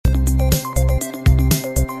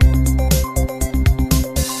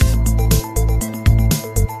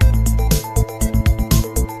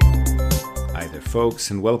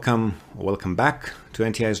folks, and welcome back to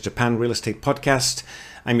NTI's Japan Real Estate Podcast.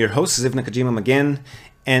 I'm your host, Ziv Nakajima again,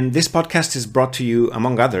 and this podcast is brought to you,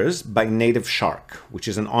 among others, by Native Shark, which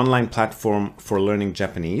is an online platform for learning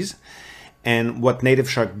Japanese. And what Native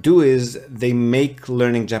Shark do is they make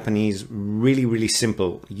learning Japanese really, really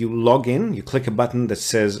simple. You log in, you click a button that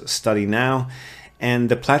says Study Now, and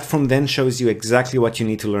the platform then shows you exactly what you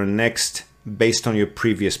need to learn next based on your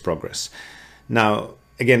previous progress. Now,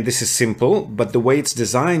 again, this is simple, but the way it's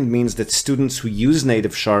designed means that students who use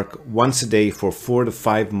Native Shark once a day for 4 to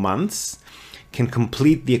 5 months can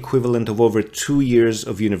complete the equivalent of over 2 years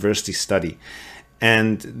of university study.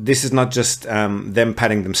 And this is not just them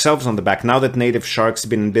patting themselves on the back. Now that Native Shark's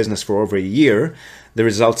been in business for over a year, the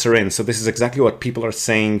results are in. So this is exactly what people are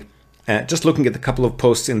saying. Just looking at a couple of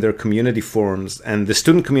posts in their community forums. And the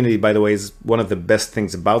student community, by the way, is one of the best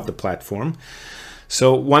things about the platform.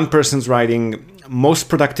 So one person's writing, most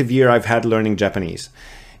productive year I've had learning Japanese.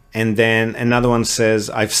 And then another one says,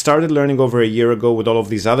 I've started learning over a year ago with all of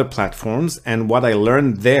these other platforms, and what I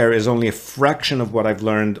learned there is only a fraction of what I've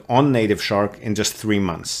learned on Native Shark in just 3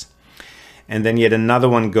 months. And then yet another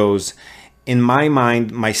one goes, in my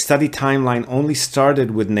mind, my study timeline only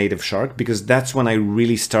started with Native Shark because that's when I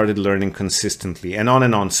really started learning consistently, and on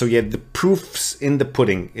and on. So yet the proof's in the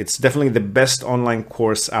pudding. It's definitely the best online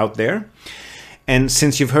course out there. And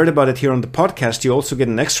since you've heard about it here on the podcast, you also get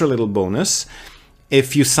an extra little bonus.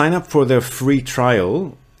 If you sign up for their free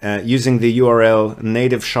trial using the URL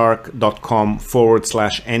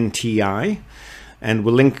nativeshark.com/NTI, and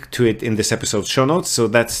we'll link to it in this episode's show notes. So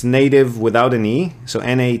that's native without an E, so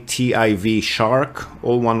NATIV shark,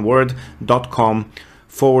 all one word,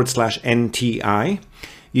 .com/NTI.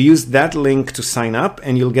 You use that link to sign up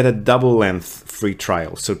and you'll get a double length free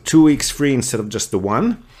trial. So 2 weeks free instead of just the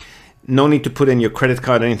one. No need to put in your credit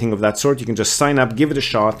card or anything of that sort. You can just sign up, give it a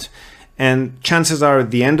shot. And chances are at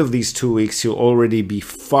the end of these 2 weeks, you'll already be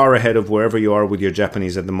far ahead of wherever you are with your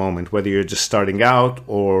Japanese at the moment, whether you're just starting out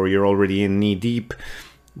or you're already in knee deep.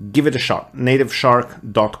 Give it a shot.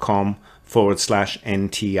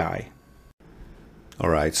 nativeshark.com/NTI. All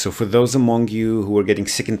right, so for those among you who are getting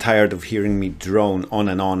sick and tired of hearing me drone on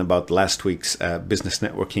and on about last week's business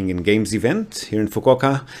networking and games event here in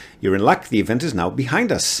Fukuoka, you're in luck. The event is now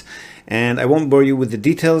behind us. And I won't bore you with the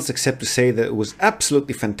details except to say that it was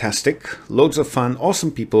absolutely fantastic. Loads of fun, awesome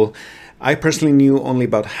people. I personally knew only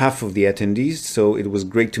about half of the attendees, so it was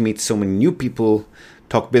great to meet so many new people,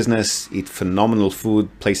 talk business, eat phenomenal food,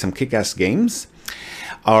 play some kick-ass games.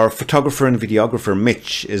 Our photographer and videographer,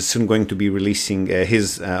 Mitch, is soon going to be releasing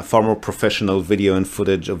his far more professional video and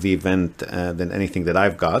footage of the event than anything that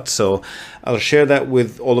I've got. So I'll share that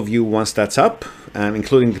with all of you once that's up,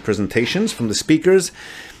 including the presentations from the speakers.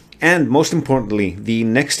 And most importantly, the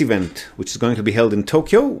next event, which is going to be held in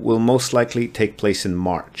Tokyo, will most likely take place in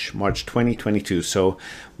March 2022. So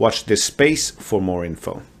watch this space for more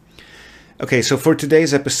info. Okay, so for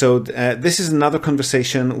today's episode, this is another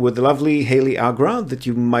conversation with the lovely Haley Agra that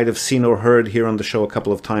you might have seen or heard here on the show a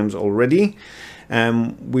couple of times already.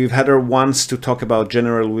 We've had her once to talk about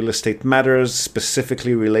general real estate matters,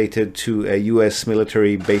 specifically related to U.S.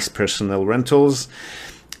 military base personnel rentals,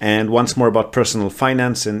 and once more about personal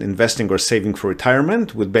finance and investing or saving for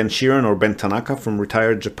retirement with Ben Sheeran or Ben Tanaka from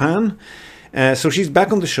Retired Japan. So she's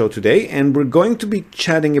back on the show today, and we're going to be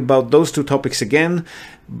chatting about those two topics again,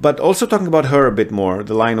 but also talking about her a bit more,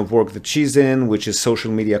 the line of work that she's in, which is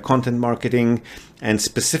social media content marketing, and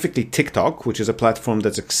specifically TikTok, which is a platform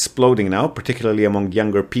that's exploding now, particularly among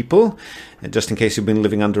younger people, just in case you've been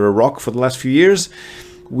living under a rock for the last few years.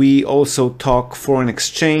 We also talk foreign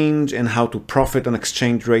exchange and how to profit on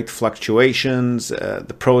exchange rate fluctuations,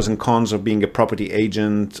 the pros and cons of being a property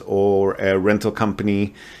agent or a rental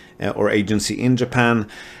company or agency in Japan,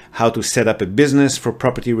 how to set up a business for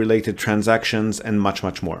property-related transactions, and much,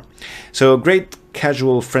 much more. So a great,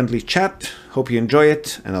 casual, friendly chat. Hope you enjoy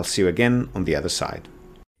it, and I'll see you again on the other side.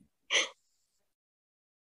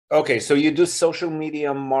 Okay, so you do social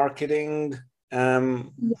media marketing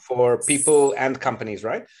for people and companies,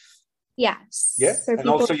 right? Yes. Yes. And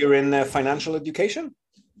also you're in financial education?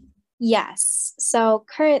 Yes. So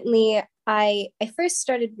currently I first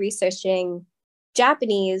started researching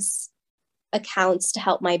Japanese accounts to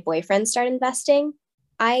help my boyfriend start investing.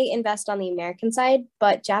 I invest on the American side,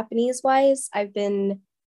 but Japanese wise, I've been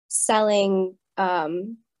selling a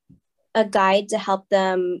guide to help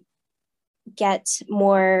them get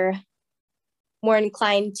more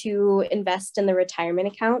inclined to invest in the retirement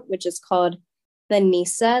account, which is called the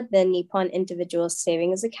NISA, the Nippon Individual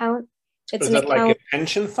Savings Account. It's an account, like a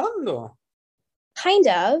pension fund, or? Kind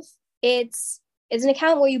of. It's It's an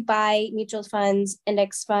account where you buy mutual funds,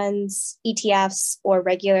 index funds, ETFs, or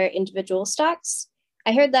regular individual stocks.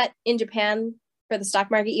 I heard that in Japan, for the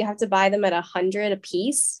stock market, you have to buy them at 100 a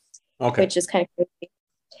piece, which is kind of crazy.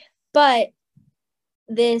 But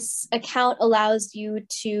this account allows you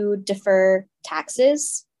to defer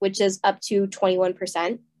taxes, which is up to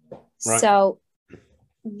 21%. Right. So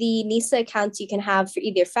the NISA accounts you can have for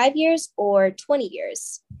either 5 years or 20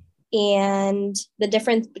 years. And the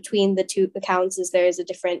difference between the two accounts is there is a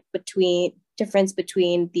difference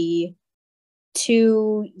between the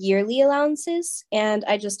 2 yearly allowances. And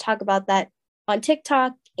I just talk about that on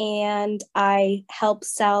TikTok, and I help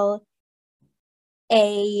sell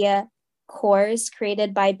a course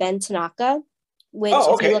created by Ben Tanaka, which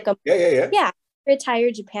if you look up,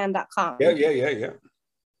 retirejapan.com.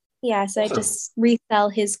 Yeah, so awesome. I just resell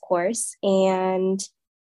his course, and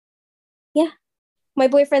my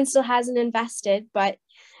boyfriend still hasn't invested, but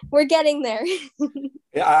we're getting there.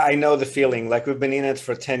 Yeah, I know the feeling. Like, we've been in it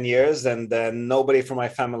for 10 years, and nobody from my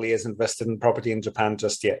family has invested in property in Japan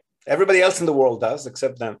just yet. Everybody else in the world does,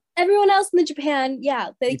 except them. Everyone else in Japan,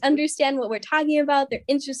 they understand what we're talking about. They're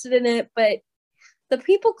interested in it, but the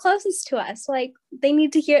people closest to us, like, they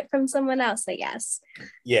need to hear it from someone else, I guess.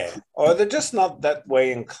 Yeah, or they're just not that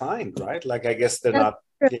way inclined, right? Like, I guess they're not.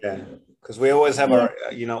 Yeah, because we always have our,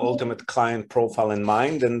 ultimate client profile in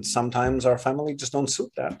mind, and sometimes our family just don't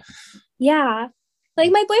suit that. Yeah,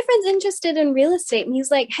 like, my boyfriend's interested in real estate, and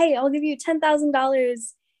he's like, "Hey, I'll give you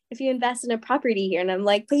 $10,000 if you invest in a property here." And I'm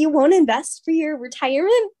like, "But you won't invest for your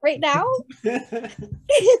retirement right now?"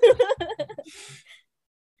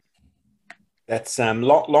 That's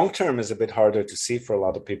long term is a bit harder to see for a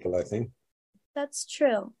lot of people, I think. That's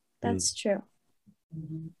true. That's true.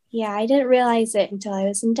 Yeah, I didn't realize it until I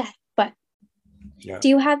was in debt. But do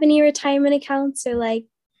you have any retirement accounts or like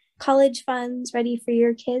college funds ready for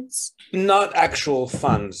your kids? Not actual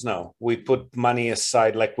funds, no. We put money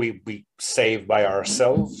aside, like we save by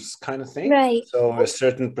ourselves kind of thing. Right. So a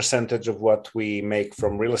certain percentage of what we make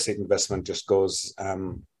from real estate investment just goes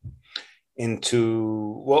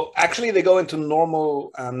into, well, actually they go into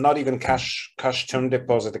normal, not even cash term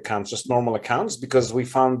deposit accounts, just normal accounts, because we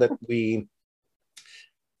found that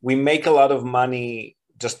we make a lot of money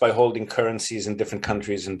just by holding currencies in different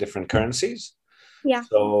countries and different currencies. Yeah.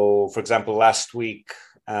 So, for example, last week,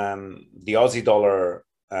 the Aussie dollar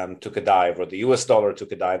took a dive, or the US dollar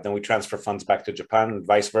took a dive. Then we transfer funds back to Japan and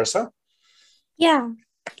vice versa. Yeah.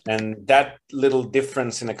 And that little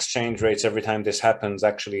difference in exchange rates every time this happens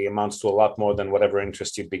actually amounts to a lot more than whatever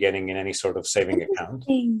interest you'd be getting in any sort of saving account.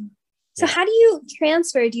 So how do you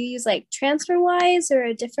transfer? Do you use like TransferWise or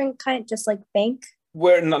a different kind, just like bank?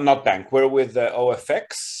 We're not bank. We're with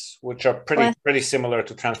OFX, which are pretty similar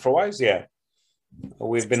to TransferWise. Yeah,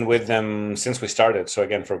 we've been with them since we started. So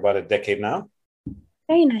again, for about a decade now.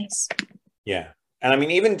 Very nice. Yeah, and I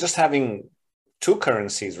mean, even just having two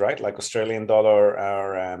currencies, right, like Australian dollar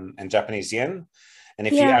or and Japanese yen, and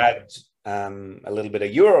if you add a little bit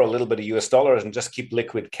of euro, a little bit of US dollars, and just keep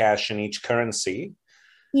liquid cash in each currency.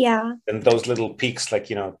 Yeah. And those little peaks, like,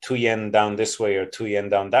 2 yen down this way or 2 yen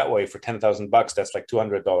down that way for $10,000, that's like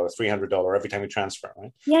 $200, $300 every time you transfer,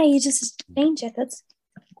 right? Yeah, you just change it.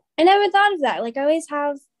 I never thought of that. Like, I always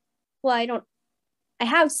have, I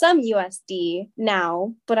have some USD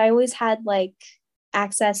now, but I always had like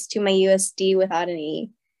access to my USD without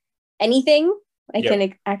anything. I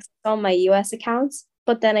can access all my US accounts,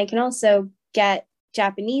 but then I can also get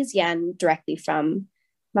Japanese yen directly from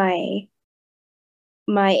my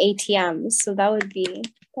ATMs. So that'd be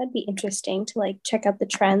interesting to like check out the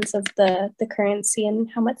trends of the currency and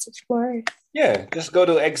how much it's worth. Yeah, just go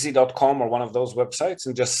to exi.com or one of those websites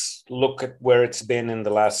and just look at where it's been in the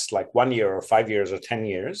last like 1 year or 5 years or 10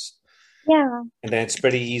 years. Yeah. And then it's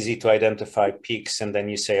pretty easy to identify peaks. And then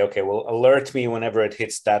you say, okay, well, alert me whenever it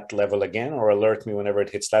hits that level again, or alert me whenever it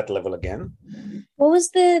hits that level again. What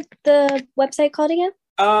was the website called again?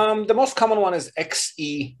 The most common one is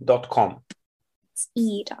xe.com.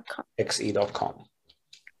 xe.com. xe.com.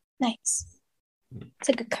 Nice. It's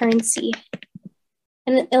like a currency.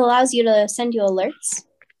 And it allows you to send you alerts.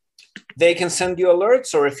 They can send you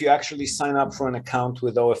alerts, or if you actually sign up for an account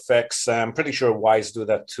with OFX, I'm pretty sure Wise do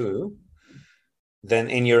that too.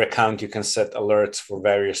 Then in your account, you can set alerts for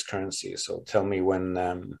various currencies. So tell me when,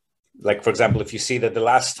 like, for example, if you see that the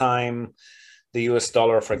last time the US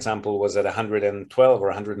dollar, for example, was at 112 or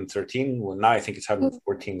 113, well, now I think it's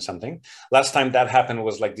 114 something. Last time that happened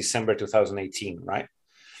was like December 2018, right?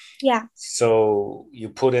 Yeah. So you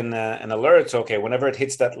put in an alert. Okay, whenever it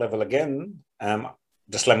hits that level again,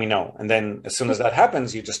 just let me know. And then as soon as that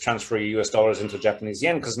happens, you just transfer your US dollars into Japanese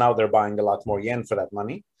yen, because now they're buying a lot more yen for that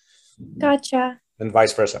money. Gotcha. and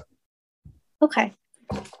vice versa. Okay.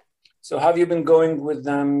 So how have you been going with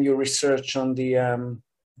your research on the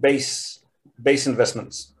base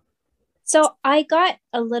investments? So I got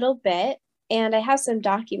a little bit and I have some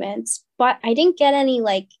documents, but I didn't get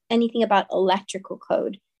anything about electrical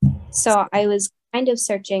code. So I was kind of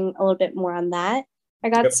searching a little bit more on that. I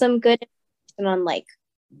got some good information on like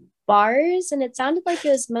bars, and it sounded like it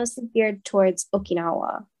was mostly geared towards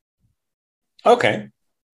Okinawa. Okay.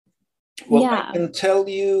 Well, Yeah. I can tell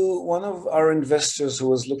you one of our investors who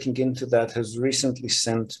was looking into that has recently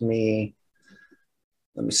sent me,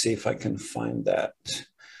 let me see if I can find that,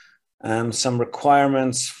 some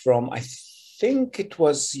requirements from, I think it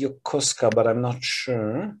was Yokosuka, but I'm not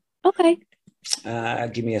sure. Okay.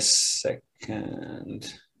 Give me a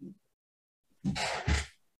second.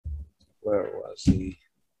 Where was he?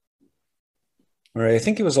 All right, I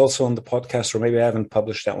think he was also on the podcast, or maybe I haven't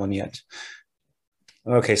published that one yet.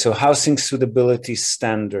 Okay, so housing suitability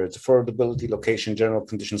standards, affordability, location, general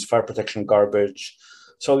conditions, fire protection, garbage,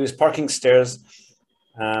 sole use parking, stairs,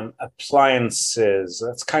 appliances.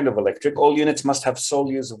 That's kind of electric. All units must have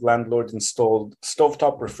sole use of landlord installed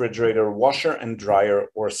stovetop, refrigerator, washer and dryer,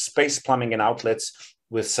 or space plumbing and outlets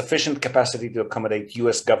with sufficient capacity to accommodate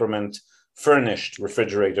U.S. government furnished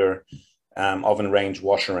refrigerator, oven range,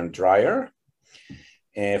 washer and dryer.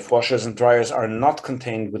 If washers and dryers are not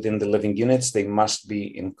contained within the living units, they must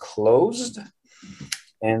be enclosed.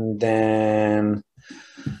 And then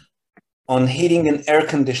on heating and air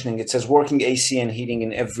conditioning, it says working AC and heating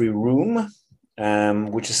in every room,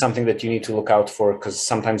 which is something that you need to look out for because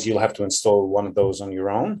sometimes you'll have to install one of those on your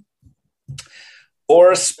own.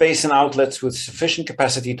 Or space and outlets with sufficient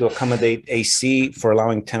capacity to accommodate AC for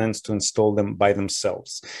allowing tenants to install them by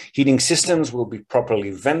themselves. Heating systems will be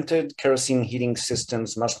properly vented. Kerosene heating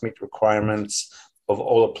systems must meet requirements of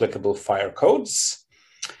all applicable fire codes.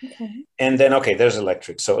 Okay. And then, okay, there's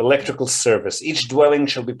electric. So electrical service. Each dwelling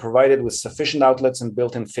shall be provided with sufficient outlets and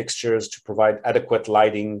built-in fixtures to provide adequate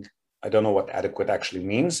lighting. I don't know what adequate actually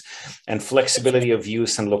means, and flexibility of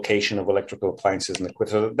use and location of electrical appliances and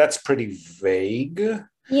equipment. So that's pretty vague.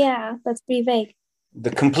 Yeah, that's pretty vague. The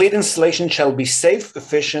complete installation shall be safe,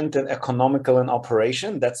 efficient, and economical in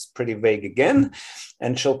operation. That's pretty vague again,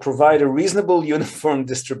 and shall provide a reasonable uniform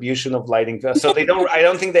distribution of lighting. So I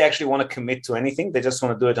don't think they actually want to commit to anything. They just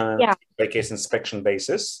want to do it on a case inspection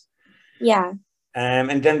basis. Yeah.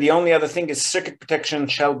 And then the only other thing is circuit protection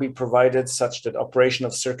shall be provided such that operation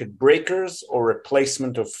of circuit breakers or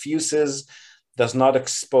replacement of fuses does not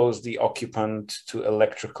expose the occupant to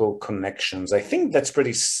electrical connections. I think that's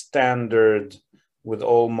pretty standard with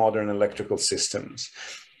all modern electrical systems.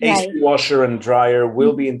 Right. AC washer and dryer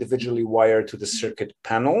will be individually wired to the circuit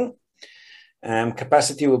panel.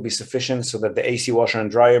 Capacity will be sufficient so that the AC washer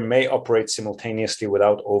and dryer may operate simultaneously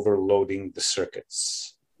without overloading the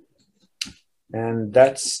circuits. And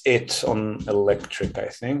that's it on electric, I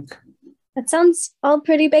think. That sounds all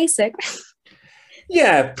pretty basic.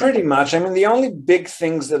 Yeah, pretty much. I mean, the only big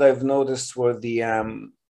things that I've noticed were the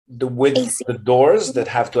width AC. of the doors that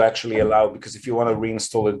have to actually allow, because if you want to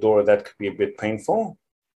reinstall a door, that could be a bit painful.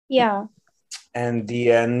 Yeah. And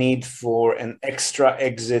the need for an extra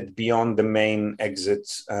exit beyond the main exit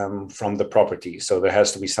from the property. So there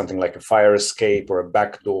has to be something like a fire escape or a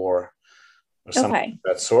back door or something of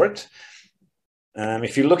that sort.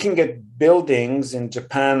 If you're looking at buildings in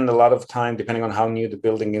Japan, a lot of time, depending on how new the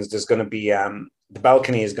building is, there's going to be the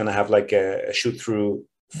balcony is going to have like a shoot-through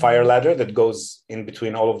fire ladder that goes in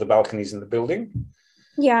between all of the balconies in the building.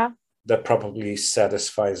 Yeah. That probably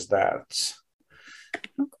satisfies that.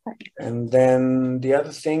 Okay. And then the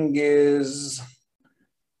other thing is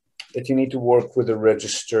that you need to work with a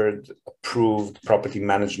registered, approved property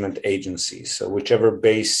management agency. So whichever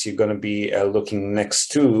base you're going to be looking next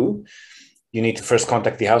to, you need to first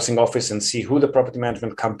contact the housing office and see who the property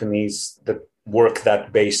management companies that work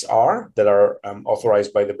that base are, that are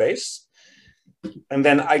authorized by the base. And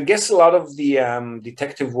then I guess a lot of the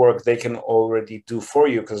detective work they can already do for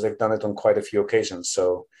you because they've done it on quite a few occasions.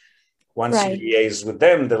 So once you liaise with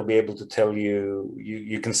them, they'll be able to tell you,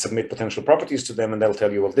 you can submit potential properties to them and they'll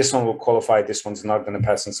tell you, well, this one will qualify, this one's not going to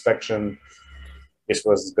pass inspection, this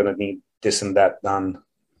was going to need this and that done.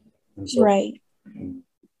 And so,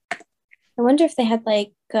 I wonder if they had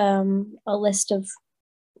like a list of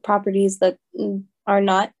properties that are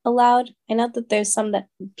not allowed. I know that there's some that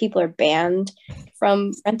people are banned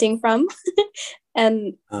from renting from,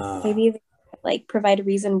 and maybe they, like provide a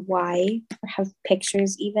reason why or have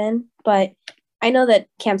pictures even. But I know that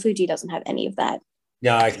Camp Fuji doesn't have any of that.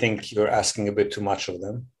 Yeah, I think you're asking a bit too much of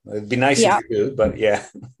them. It'd be nice if you do, but yeah.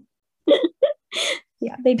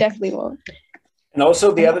 Yeah, they definitely won't. And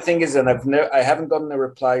also the other thing is, and I haven't gotten a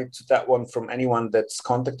reply to that one from anyone that's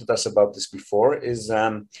contacted us about this before, is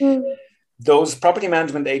those property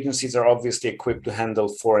management agencies are obviously equipped to handle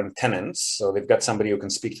foreign tenants. So they've got somebody who can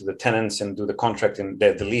speak to the tenants and do the contract in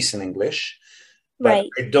the lease in English. But Right.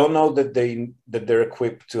 I don't know that they're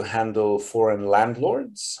equipped to handle foreign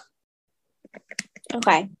landlords.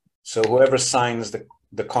 Okay. So whoever signs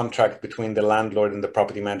the contract between the landlord and the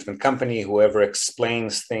property management company, whoever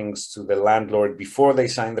explains things to the landlord before they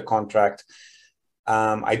sign the contract,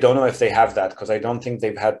 I don't know if they have that, because I don't think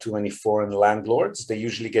they've had too many foreign landlords. They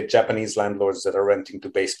usually get Japanese landlords that are renting to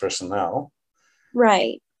base personnel.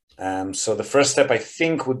 Right. So the first step, I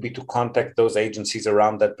think, would be to contact those agencies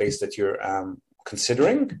around that base that you're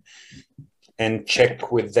considering and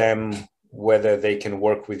check with them whether they can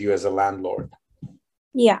work with you as a landlord.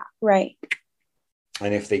 Yeah, right.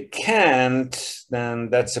 And if they can't, then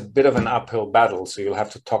that's a bit of an uphill battle. So you'll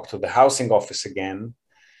have to talk to the housing office again.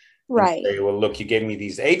 Right. Say, well, look, you gave me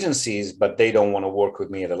these agencies, but they don't want to work with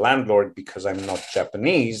me as a landlord because I'm not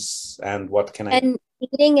Japanese. And what can I do? And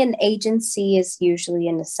needing an agency is usually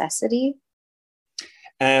a necessity.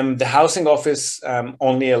 The housing office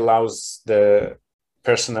only allows the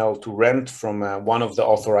personnel to rent from one of the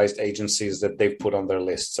authorized agencies that they've put on their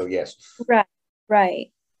list. So yes. Right.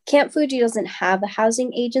 Right. Camp Fuji doesn't have a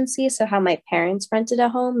housing agency. So how my parents rented a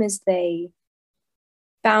home is they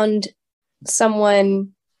found someone,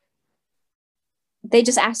 they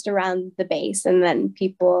just asked around the base and then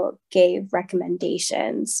people gave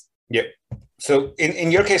recommendations. Yep. So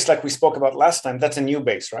in your case, like we spoke about last time, that's a new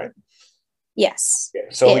base, right? Yes. Yeah.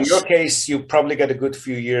 So in Ish. your case, you probably got a good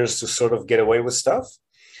few years to sort of get away with stuff.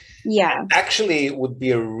 Yeah. Actually, it would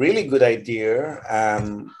be a really good idea.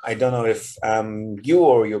 I don't know if you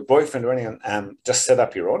or your boyfriend or anyone just set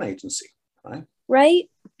up your own agency, right?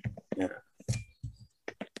 Right. Yeah.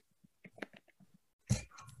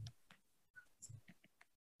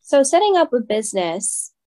 So setting up a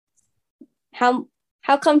business, how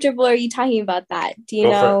comfortable are you talking about that? Do you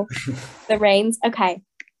know the reins? Okay.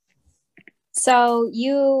 So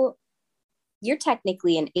you're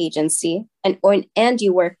technically an agency and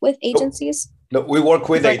you work with agencies? No, we work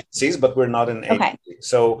with agencies, but we're not an agency. Okay.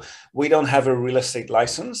 So we don't have a real estate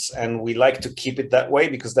license, and we like to keep it that way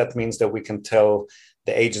because that means that we can tell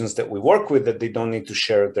the agents that we work with that they don't need to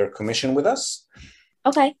share their commission with us.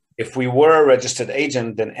 Okay. If we were a registered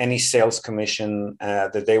agent, then any sales commission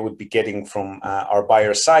that they would be getting from our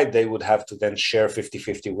buyer side, they would have to then share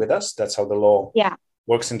 50-50 with us. That's how the law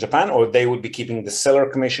works in Japan, or they would be keeping the seller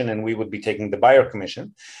commission and we would be taking the buyer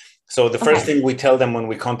commission. So the first thing we tell them when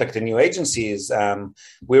we contact a new agency is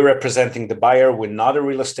we're representing the buyer. We're not a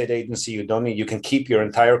real estate agency. You can keep your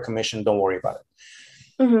entire commission. Don't worry about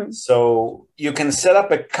it. Mm-hmm. So you can set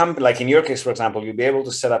up a company, like in your case, for example, you'll be able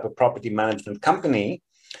to set up a property management company.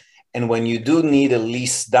 And when you do need a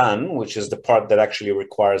lease done, which is the part that actually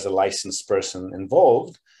requires a licensed person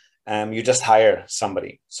involved, you just hire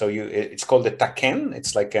somebody. So it's called the taken.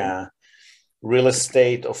 It's like a real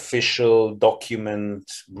estate official document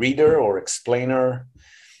reader or explainer.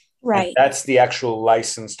 Right. And that's the actual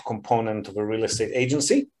licensed component of a real estate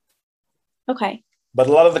agency. Okay. But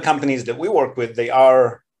a lot of the companies that we work with, they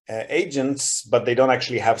are agents, but they don't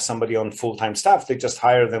actually have somebody on full-time staff. They just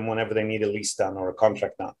hire them whenever they need a lease done or a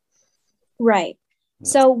contract done. Right.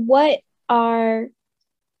 So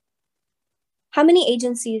how many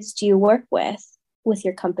agencies do you work with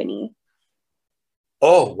your company?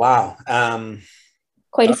 Oh, wow.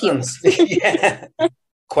 Quite a few. Yeah,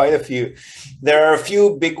 quite a few. There are a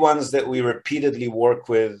few big ones that we repeatedly work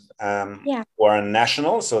with who are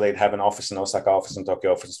national. So they'd have an office in Osaka, office in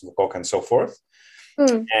Tokyo, office in Fukuoka, and so forth.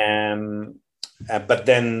 But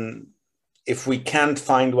then if we can't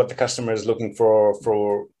find what the customer is looking for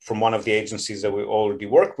from one of the agencies that we already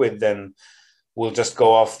work with, then we'll just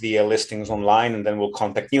go off the listings online and then we'll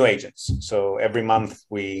contact new agents. So every month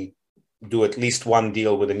we do at least one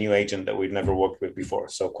deal with a new agent that we've never worked with before.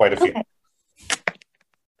 So quite a few. Okay.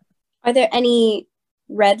 Are there any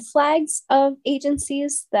red flags of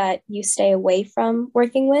agencies that you stay away from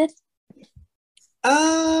working with?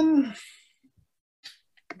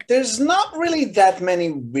 There's not really that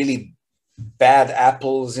many really bad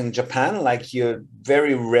apples in Japan. Like, you're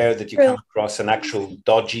very rare that you come across an actual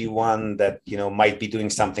dodgy one that, might be doing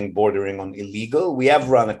something bordering on illegal. We have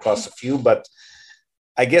run across a few, but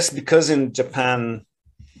I guess because in Japan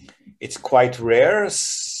it's quite rare,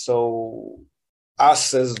 so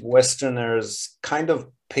us as Westerners kind of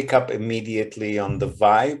pick up immediately on the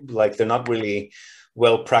vibe. Like, they're not really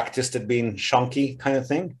well practiced at being shonky kind of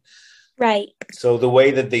thing. Right. So the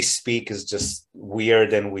way that they speak is just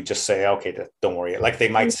weird, and we just say, okay, don't worry. Like, they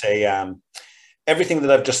might say, everything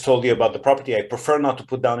that I've just told you about the property, I prefer not to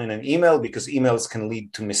put down in an email because emails can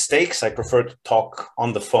lead to mistakes. I prefer to talk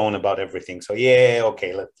on the phone about everything. So yeah,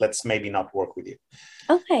 okay, let's maybe not work with you.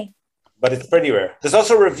 Okay. But it's pretty rare. There's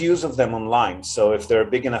also reviews of them online. So if they're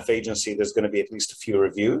a big enough agency, there's going to be at least a few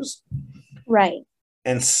reviews. Right.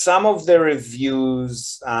 And some of the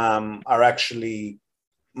reviews are actually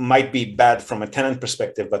might be bad from a tenant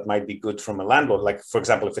perspective, but might be good from a landlord. Like, for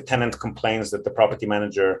example, if a tenant complains that the property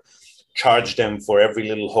manager charged them for every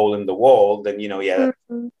little hole in the wall, then,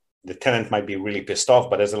 the tenant might be really pissed off.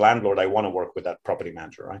 But as a landlord, I want to work with that property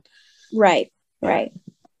manager, right? Right. Right.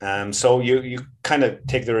 So you kind of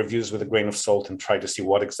take the reviews with a grain of salt and try to see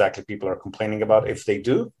what exactly people are complaining about, if they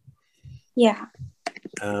do. Yeah.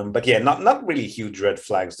 But yeah, not really huge red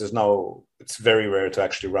flags. It's very rare to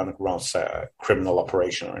actually run across a criminal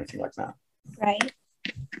operation or anything like that. Right.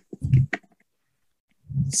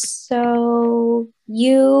 So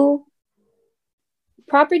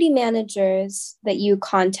property managers that you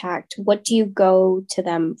contact, what do you go to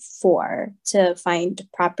them for? To find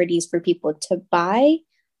properties for people to buy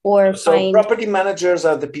or So property managers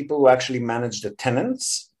are the people who actually manage the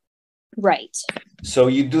tenants. Right. So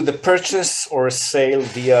you do the purchase or sale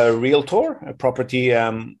via a realtor, a property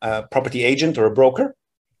agent or a broker.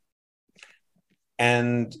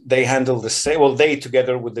 And they handle the sale. Well, they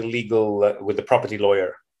together with with the property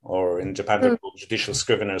lawyer, or in Japan, they're called judicial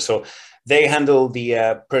scrivener. So they handle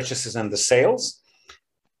the purchases and the sales.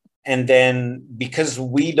 And then because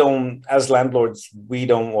we don't, as landlords,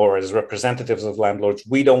 or as representatives of landlords,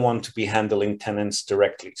 we don't want to be handling tenants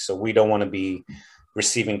directly. So we don't want to be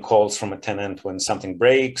receiving calls from a tenant when something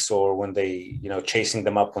breaks or when they, chasing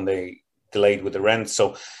them up when they delayed with the rent.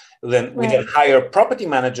 So then we then hire property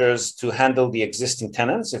managers to handle the existing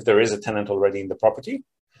tenants if there is a tenant already in the property.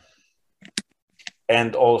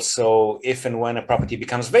 And also, if and when a property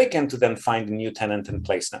becomes vacant, to then find a new tenant and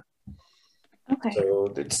place them. Okay.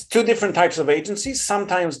 So it's two different types of agencies.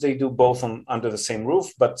 Sometimes they do both under the same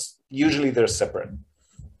roof, but usually they're separate.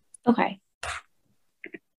 Okay.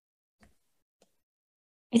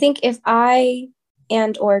 I think if I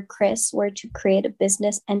or Chris were to create a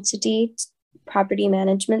business entity, property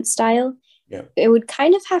management style, it would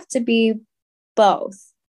kind of have to be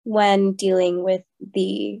both when dealing with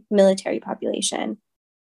the military population.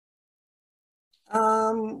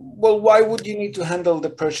 Well, why would you need to handle the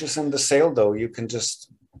purchase and the sale, though? You can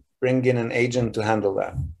just bring in an agent to handle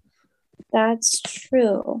that. That's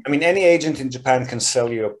true. I mean, any agent in Japan can sell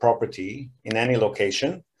you a property in any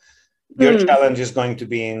location. Your challenge is going to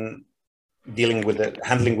be in handling with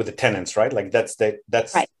the tenants, right? Like that's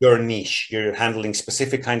right. Your niche. You're handling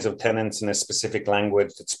specific kinds of tenants in a specific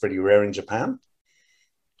language that's pretty rare in Japan.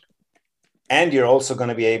 And you're also going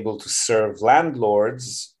to be able to serve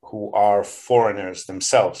landlords who are foreigners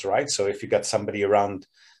themselves, right? So if you got somebody around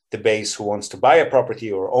the base who wants to buy a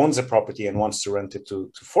property or owns a property and wants to rent it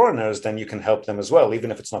to foreigners, then you can help them as well,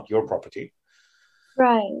 even if it's not your property.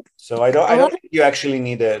 Right. So I don't think you actually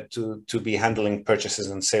need to be handling purchases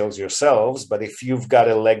and sales yourselves, but if you've got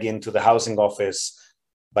a leg into the housing office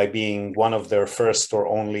by being one of their first or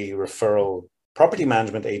only referral property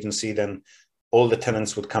management agency, then all the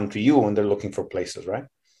tenants would come to you when they're looking for places, right?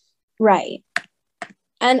 Right.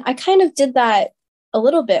 And I kind of did that a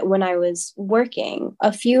little bit when I was working.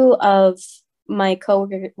 A few of my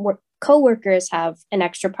coworkers have an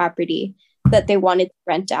extra property that they wanted to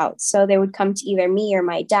rent out. So they would come to either me or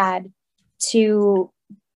my dad to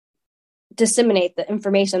disseminate the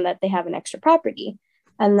information that they have an extra property.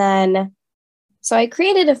 And then, so I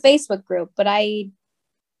created a Facebook group, but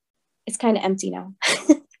it's kind of empty now.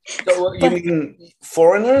 So you mean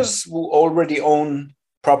foreigners who already own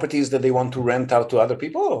properties that they want to rent out to other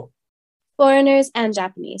people? Foreigners and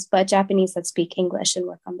Japanese, but Japanese that speak English and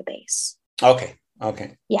work on the base. Okay.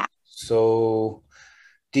 Yeah. So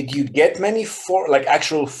did you get many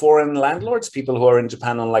actual foreign landlords, people who are in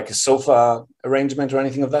Japan on like a sofa arrangement or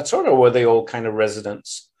anything of that sort, or were they all kind of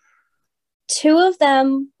residents? Two of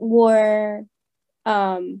them were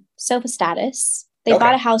sofa status. They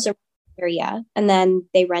bought a house area and then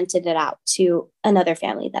they rented it out to another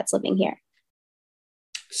family that's living here.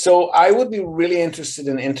 So I would be really interested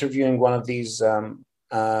in interviewing one of these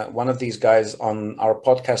guys on our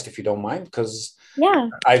podcast, if you don't mind, because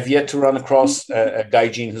I've yet to run across a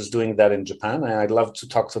gaijin who's doing that in Japan, and I'd love to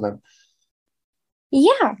talk to them.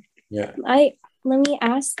 Yeah. Let me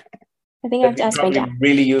ask. I think I have to ask my dad.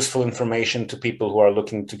 Really useful information to people who are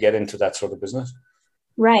looking to get into that sort of business.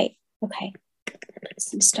 Right. Okay. Put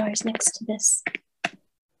some stars next to this.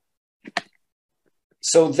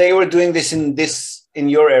 So they were doing this in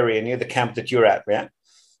your area, near the camp that you're at, yeah?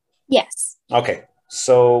 Yes. Okay.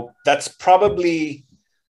 So that's probably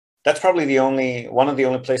the only one of the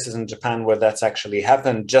only places in Japan where that's actually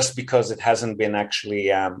happened, just because it hasn't been actually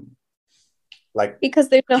like because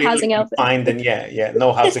there's no housing out there. Find and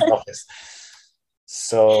no housing office.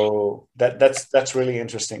 So that's really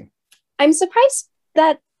interesting. I'm surprised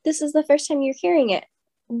that this is the first time you're hearing it.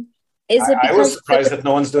 Is it because I was surprised that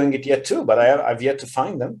no one's doing it yet too, but I've yet to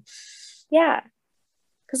find them. Yeah,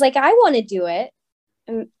 because like I want to do it,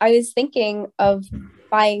 and I was thinking of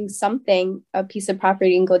buying something, a piece of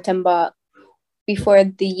property in Gotemba before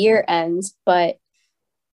the year ends, but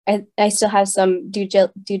I still have some due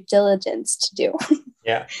diligence to do.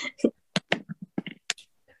 Yeah.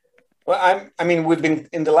 Well, I mean, we've been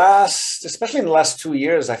especially in the last 2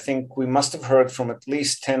 years, I think we must have heard from at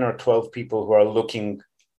least 10 or 12 people who are looking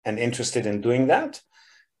and interested in doing that.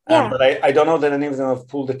 Yeah. But I don't know that any of them have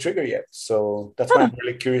pulled the trigger yet. So that's why I'm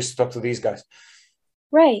really curious to talk to these guys.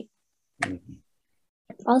 Right. Mm-hmm.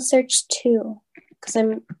 I'll search too, because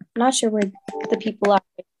I'm not sure where the people are.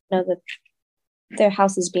 I know that their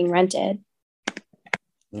house is being rented.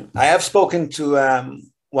 I have spoken to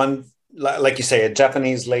one, like you say, a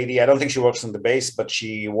Japanese lady. I don't think she works on the base, but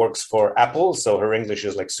she works for Apple. So her English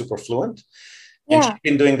is like super fluent. And she's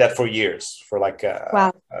been doing that for years, for like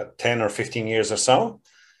 10 or 15 years or so.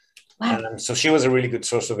 Wow. And so she was a really good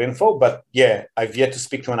source of info. But yeah, I've yet to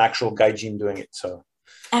speak to an actual gaijin doing it. So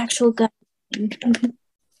actual gaijin.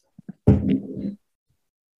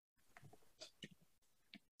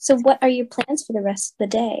 So what are your plans for the rest of the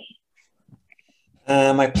day?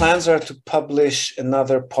 My plans are to publish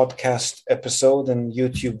another podcast episode and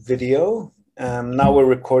YouTube video. Now we're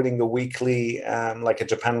recording a weekly, like a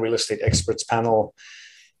Japan real estate experts panel.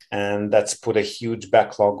 And that's put a huge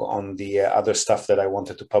backlog on the other stuff that I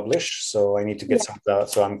wanted to publish. So I need to get some of that.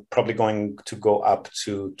 So I'm probably going to go up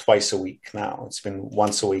to twice a week now. It's been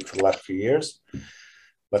once a week for the last few years.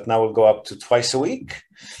 But now we'll go up to twice a week.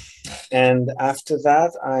 And after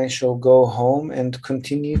that, I shall go home and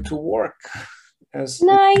continue to work, as is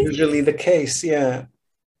usually the case. Yeah.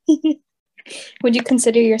 Would you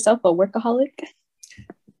consider yourself a workaholic?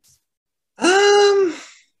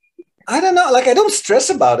 I don't know. Like, I don't stress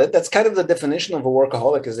about it. That's kind of the definition of a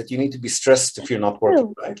workaholic, is that you need to be stressed if you're not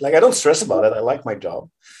working, right? Like, I don't stress about it. I like my job.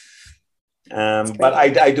 But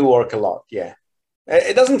I do work a lot. Yeah.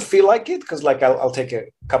 It doesn't feel like it, because like I'll take a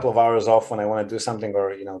couple of hours off when I want to do something,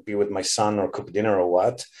 or, be with my son or cook dinner or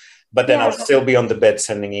what. But then I'll still be on the bed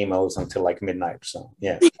sending emails until like midnight. So,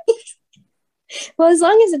 yeah. Well, as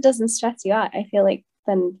long as it doesn't stress you out, I feel like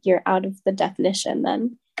then you're out of the definition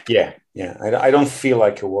then. Yeah. I don't feel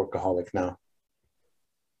like a workaholic now.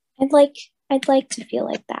 I'd like to feel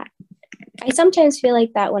like that. I sometimes feel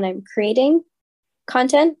like that when I'm creating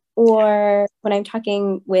content, or when I'm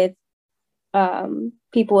talking with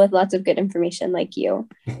people with lots of good information like you.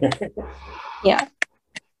 Yeah.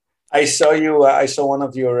 I saw one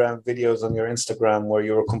of your videos on your Instagram where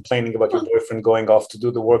you were complaining about your boyfriend going off to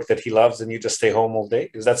do the work that he loves, and you just stay home all day.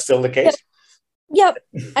 Is that still the case? Yep.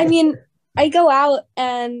 I mean, I go out,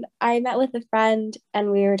 and I met with a friend,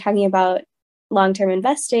 and we were talking about long-term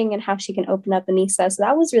investing and how she can open up a NISA. So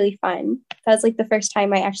that was really fun. That was like the first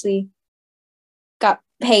time I actually got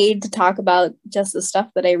paid to talk about just the stuff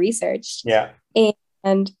that I researched. Yeah.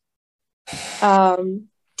 And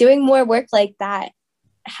doing more work like that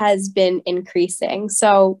has been increasing.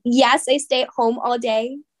 So yes, I stay at home all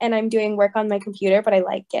day and I'm doing work on my computer, but I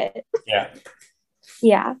like it. Yeah.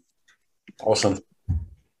 Yeah. Awesome.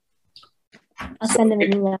 I'll send them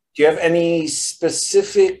an email. Do you have any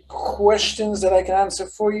specific questions that I can answer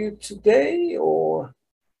for you today, or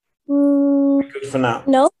good for now?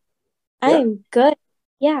 No, I am good.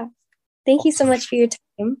 Yeah. Thank you so much for your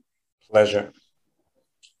time. Pleasure.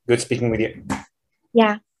 Good speaking with you.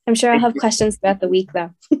 Yeah. I'm sure I'll have questions throughout the week,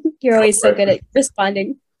 though. You're always so good at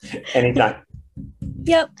responding. Anytime.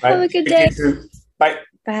 Yep. Have a good day. Bye.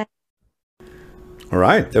 Bye. All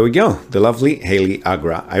right, there we go. The lovely Haley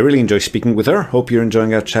Agra. I really enjoy speaking with her. Hope you're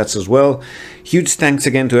enjoying our chats as well. Huge thanks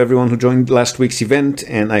again to everyone who joined last week's event,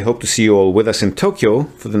 and I hope to see you all with us in Tokyo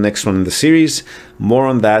for the next one in the series. More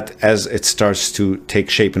on that as it starts to take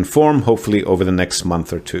shape and form, hopefully over the next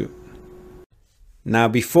month or two. Now,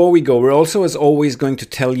 before we go, we're also, as always, going to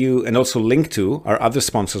tell you and also link to our other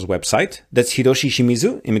sponsor's website. That's Hiroshi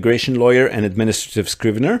Shimizu, immigration lawyer and administrative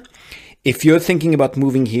scrivener. If you're thinking about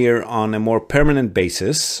moving here on a more permanent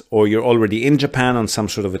basis, or you're already in Japan on some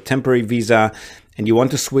sort of a temporary visa and you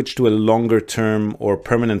want to switch to a longer term or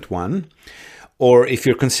permanent one, or if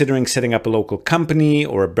you're considering setting up a local company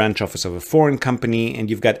or a branch office of a foreign company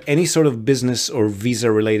and you've got any sort of business or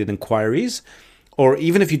visa related inquiries, or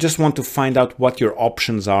even if you just want to find out what your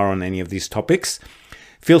options are on any of these topics,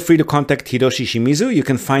 Feel free to contact Hiroshi Shimizu. You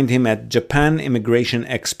can find him at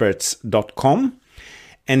japanimmigrationexperts.com.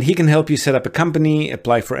 And he can help you set up a company,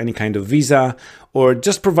 apply for any kind of visa, or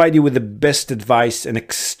just provide you with the best advice and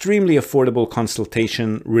extremely affordable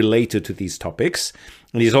consultation related to these topics.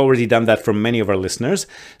 And he's already done that for many of our listeners.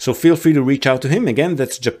 So feel free to reach out to him. Again,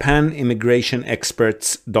 that's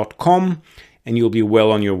japanimmigrationexperts.com, and you'll be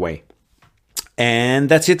well on your way. And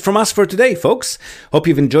that's it from us for today, folks. Hope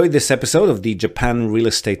you've enjoyed this episode of the Japan Real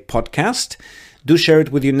Estate Podcast. Do share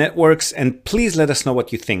it with your networks, and please let us know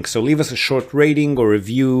what you think. So leave us a short rating or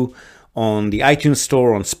review on the iTunes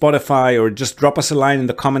Store, on Spotify, or just drop us a line in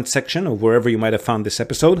the comment section or wherever you might have found this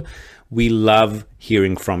episode. We love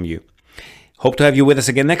hearing from you. Hope to have you with us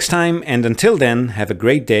again next time, and until then, have a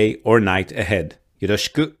great day or night ahead.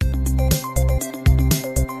 Yoroshiku.